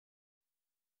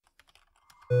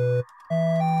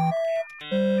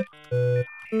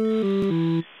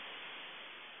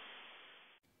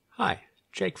Hi,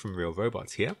 Jake from Real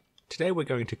Robots here. Today we're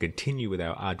going to continue with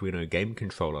our Arduino game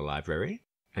controller library,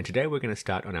 and today we're going to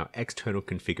start on our external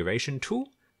configuration tool,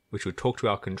 which will talk to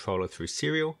our controller through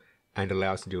serial and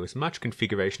allow us to do as much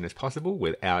configuration as possible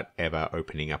without ever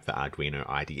opening up the Arduino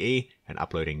IDE and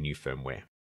uploading new firmware.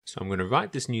 So I'm going to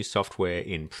write this new software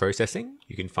in processing.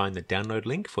 You can find the download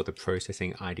link for the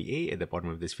processing IDE at the bottom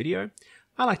of this video.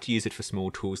 I like to use it for small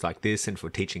tools like this and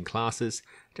for teaching classes,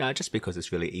 just because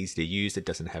it's really easy to use. It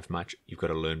doesn't have much you've got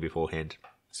to learn beforehand.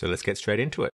 So let's get straight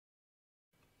into it.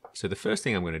 So the first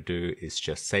thing I'm going to do is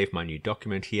just save my new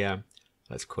document here.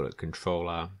 Let's call it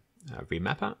controller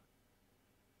remapper.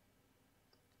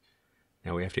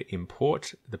 Now we have to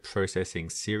import the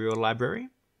processing serial library.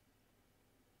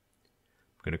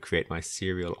 I'm going to create my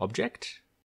serial object.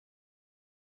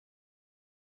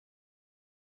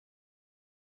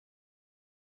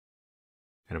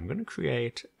 And I'm going to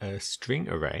create a string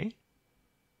array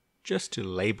just to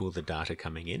label the data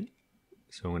coming in.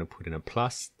 So I'm going to put in a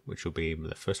plus, which will be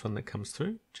the first one that comes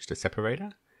through, just a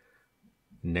separator.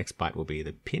 The next byte will be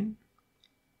the pin,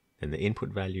 then the input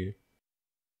value,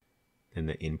 then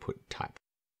the input type.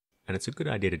 And it's a good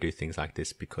idea to do things like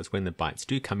this because when the bytes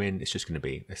do come in, it's just going to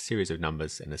be a series of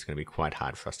numbers and it's going to be quite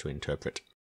hard for us to interpret.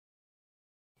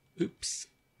 Oops.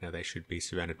 Now they should be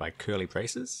surrounded by curly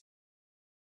braces.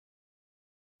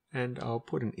 And I'll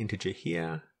put an integer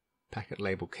here, packet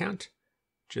label count,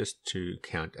 just to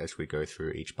count as we go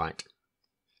through each byte.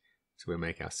 So we'll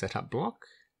make our setup block.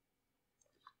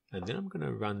 And then I'm going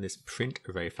to run this print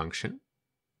array function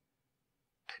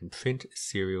and print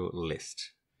serial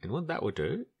list. And what that will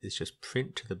do is just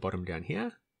print to the bottom down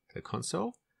here, the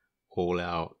console, all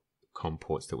our COM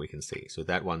ports that we can see. So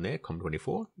that one there,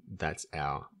 COM24, that's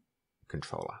our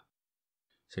controller.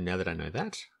 So now that I know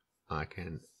that, I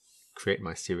can create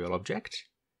my serial object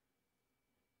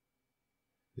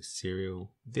with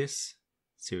serial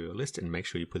list, and make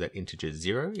sure you put that integer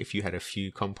 0. If you had a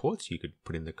few COM ports, you could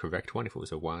put in the correct one if it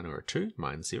was a 1 or a 2,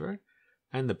 mine's 0,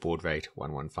 and the baud rate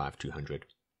 115200.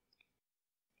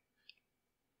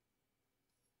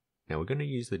 Now we're going to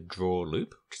use the draw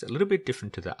loop, which is a little bit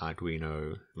different to the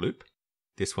Arduino loop.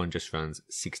 This one just runs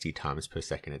 60 times per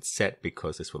second. It's set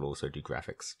because this will also do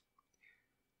graphics.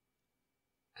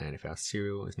 And if our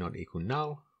serial is not equal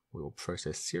null, we will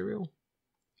process serial.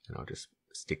 And I'll just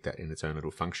stick that in its own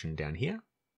little function down here.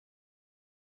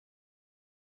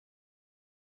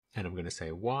 And I'm going to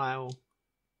say while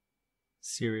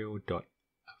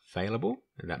serial.available,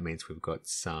 and that means we've got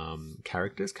some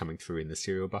characters coming through in the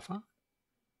serial buffer,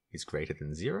 is greater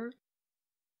than 0. I'm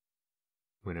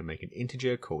going to make an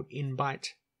integer called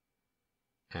inByte,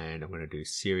 and I'm going to do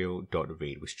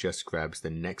serial.read, which just grabs the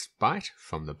next byte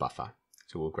from the buffer.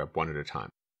 So we'll grab one at a time.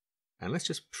 And let's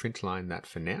just print line that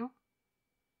for now,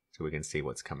 so we can see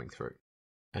what's coming through.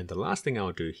 And the last thing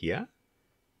I'll do here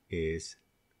is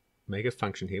make a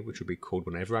function here, which will be called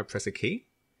whenever I press a key.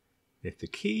 If the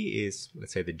key is,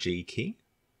 let's say, the G key,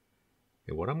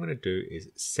 then what I'm going to do is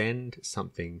send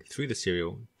something through the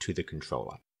serial to the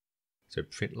controller. So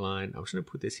print line, I'm just going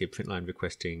to put this here, print line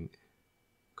requesting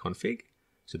config.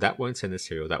 So that won't send the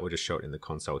serial, that will just show it in the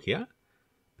console here.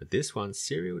 But this one,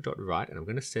 serial.write, and I'm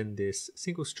going to send this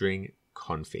single string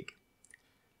config.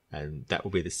 And that will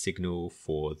be the signal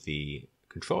for the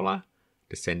controller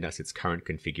to send us its current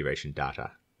configuration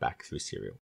data back through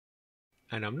serial.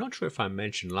 And I'm not sure if I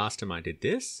mentioned last time I did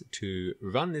this, to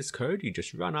run this code, you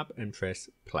just run up and press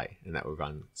play, and that will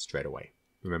run straight away.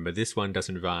 Remember, this one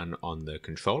doesn't run on the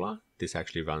controller, this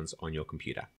actually runs on your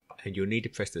computer. And you'll need to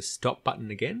press the stop button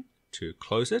again to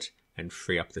close it and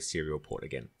free up the serial port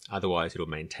again. Otherwise, it'll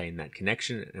maintain that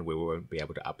connection and we won't be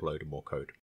able to upload more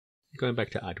code. Going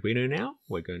back to Arduino now,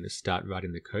 we're going to start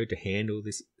writing the code to handle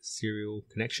this serial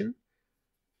connection.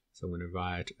 So I'm going to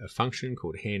write a function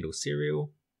called handle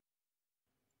serial.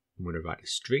 I'm going to write a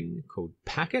string called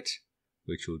packet,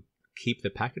 which will keep the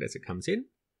packet as it comes in.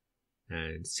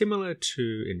 And similar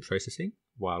to in processing,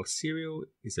 while serial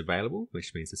is available,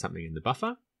 which means there's something in the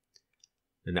buffer,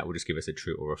 then that will just give us a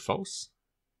true or a false.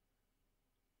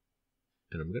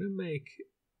 And I'm going to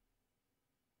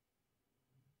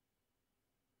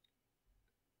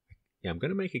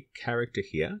make a character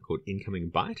here called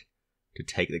incoming byte to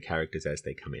take the characters as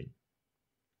they come in.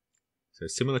 So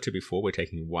similar to before, we're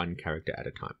taking one character at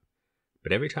a time.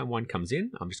 But every time one comes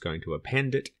in, I'm just going to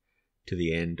append it to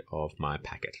the end of my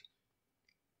packet.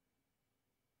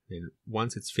 Then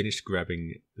once it's finished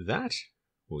grabbing that,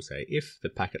 we'll say if the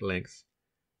packet length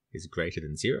is greater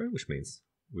than 0, which means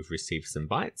we've received some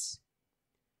bytes,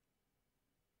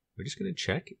 we're just going to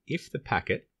check if the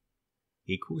packet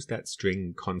equals that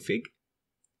string config,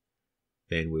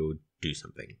 then we'll do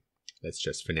something. Let's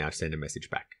just for now send a message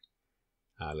back.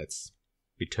 Let's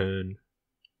returning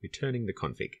the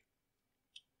config.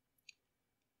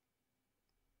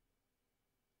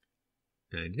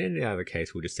 And in any other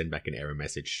case, we'll just send back an error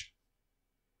message.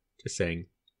 Just saying,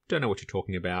 don't know what you're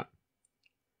talking about.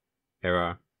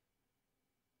 Error.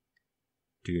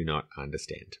 Do not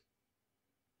understand.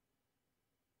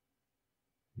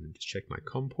 And just check my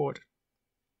COM port.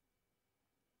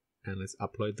 And let's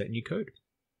upload that new code.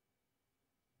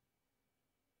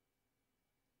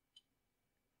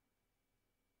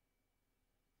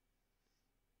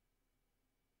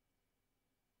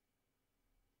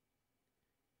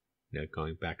 Now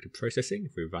going back to processing,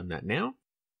 if we run that now,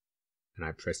 and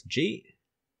I press G,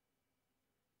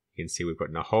 you can see we've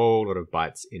gotten a whole lot of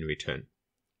bytes in return.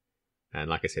 And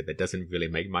like I said, that doesn't really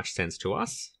make much sense to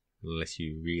us, unless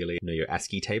you really know your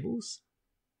ASCII tables.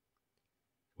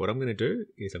 What I'm going to do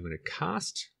is I'm going to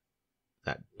cast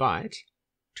that byte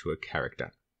to a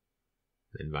character,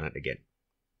 and then run it again.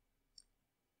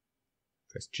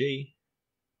 Press G,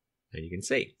 and you can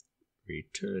see,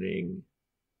 returning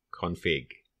config.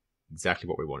 Exactly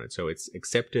what we wanted. So it's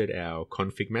accepted our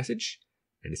config message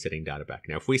and is sending data back.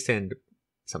 Now, if we send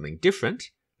something different,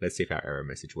 let's see if our error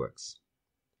message works.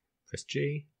 Press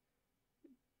G.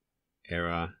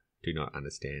 Error. Do not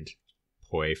understand.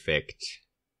 Perfect.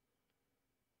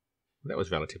 That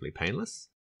was relatively painless.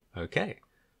 Okay.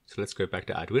 So let's go back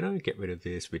to Arduino, get rid of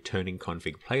this returning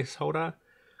config placeholder,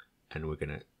 and we're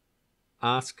going to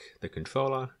ask the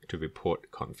controller to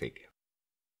report config.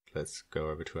 Let's go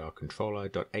over to our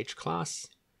controller.h class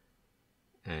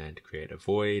and create a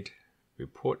void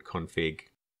report config.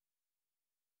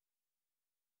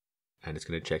 And it's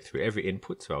going to check through every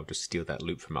input, so I'll just steal that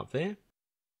loop from up there.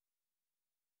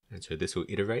 And so this will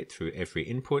iterate through every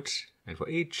input, and for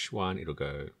each one it'll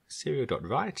go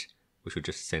serial.write, which will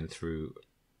just send through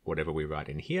whatever we write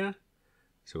in here.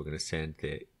 So we're going to send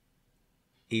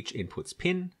each input's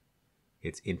pin,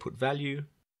 its input value,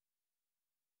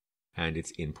 and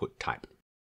its input type.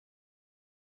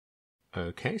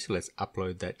 Okay, so let's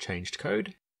upload that changed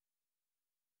code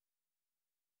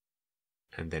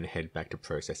and then head back to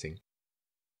processing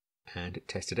and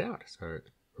test it out. So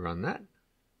run that,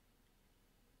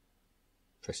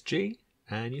 press G,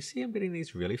 and you see I'm getting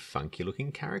these really funky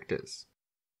looking characters.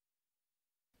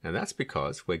 Now that's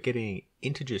because we're getting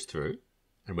integers through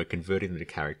and we're converting them to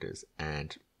characters,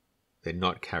 and they're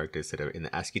not characters that are in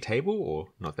the ASCII table, or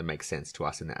not that make sense to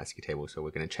us in the ASCII table. So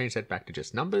we're going to change that back to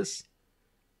just numbers.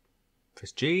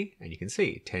 Press G, and you can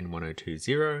see 10, 1, 0, 2,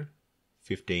 0,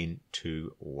 15,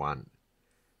 2, 1.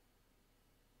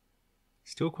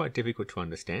 Still quite difficult to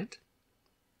understand.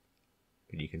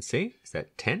 But you can see it's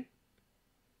that 10.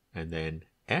 And then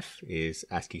F is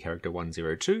ASCII character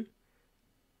 102.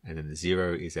 And then the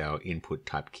 0 is our input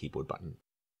type keyboard button.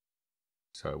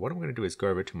 So what I'm going to do is go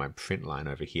over to my print line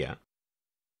over here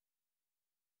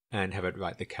and have it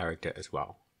write the character as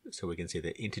well. So we can see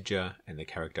the integer and the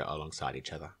character alongside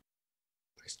each other.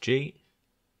 Press G,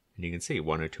 and you can see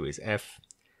 102 is F,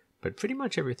 but pretty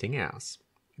much everything else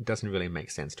doesn't really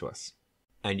make sense to us.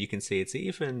 And you can see it's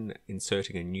even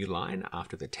inserting a new line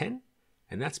after the 10,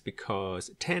 and that's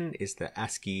because 10 is the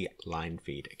ASCII line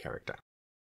feed character.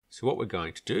 So what we're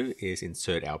going to do is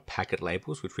insert our packet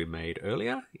labels, which we made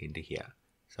earlier, into here.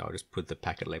 So I'll just put the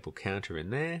packet label counter in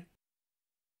there.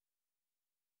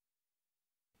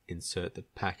 Insert the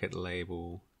packet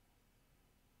label,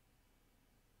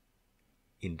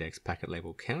 index packet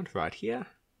label count right here.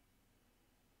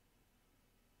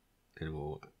 And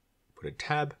we'll put a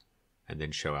tab and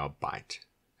then show our byte.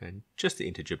 And just the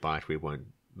integer byte, we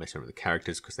won't mess around with the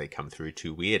characters because they come through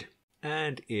too weird.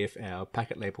 And if our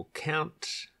packet label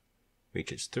count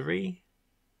reaches 3,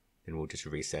 then we'll just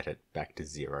reset it back to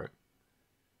 0.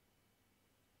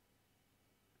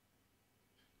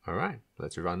 Alright,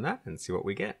 let's run that and see what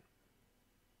we get.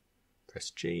 Press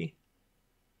G,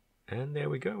 and there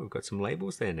we go, we've got some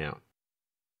labels there now.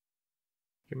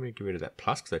 Let me get rid of that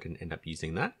plus because I didn't end up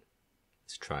using that.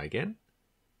 Let's try again.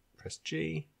 Press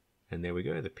G, and there we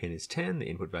go, the pin is 10, the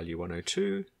input value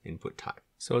 102, input type.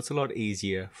 So it's a lot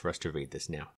easier for us to read this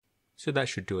now. So that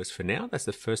should do us for now. That's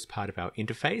the first part of our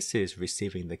interface, is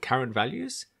receiving the current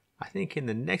values. I think in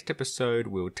the next episode,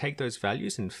 we'll take those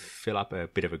values and fill up a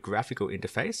bit of a graphical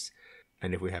interface.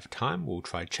 And if we have time, we'll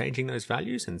try changing those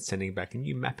values and sending back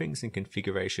new mappings and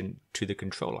configuration to the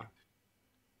controller.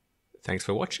 Thanks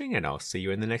for watching, and I'll see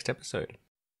you in the next episode.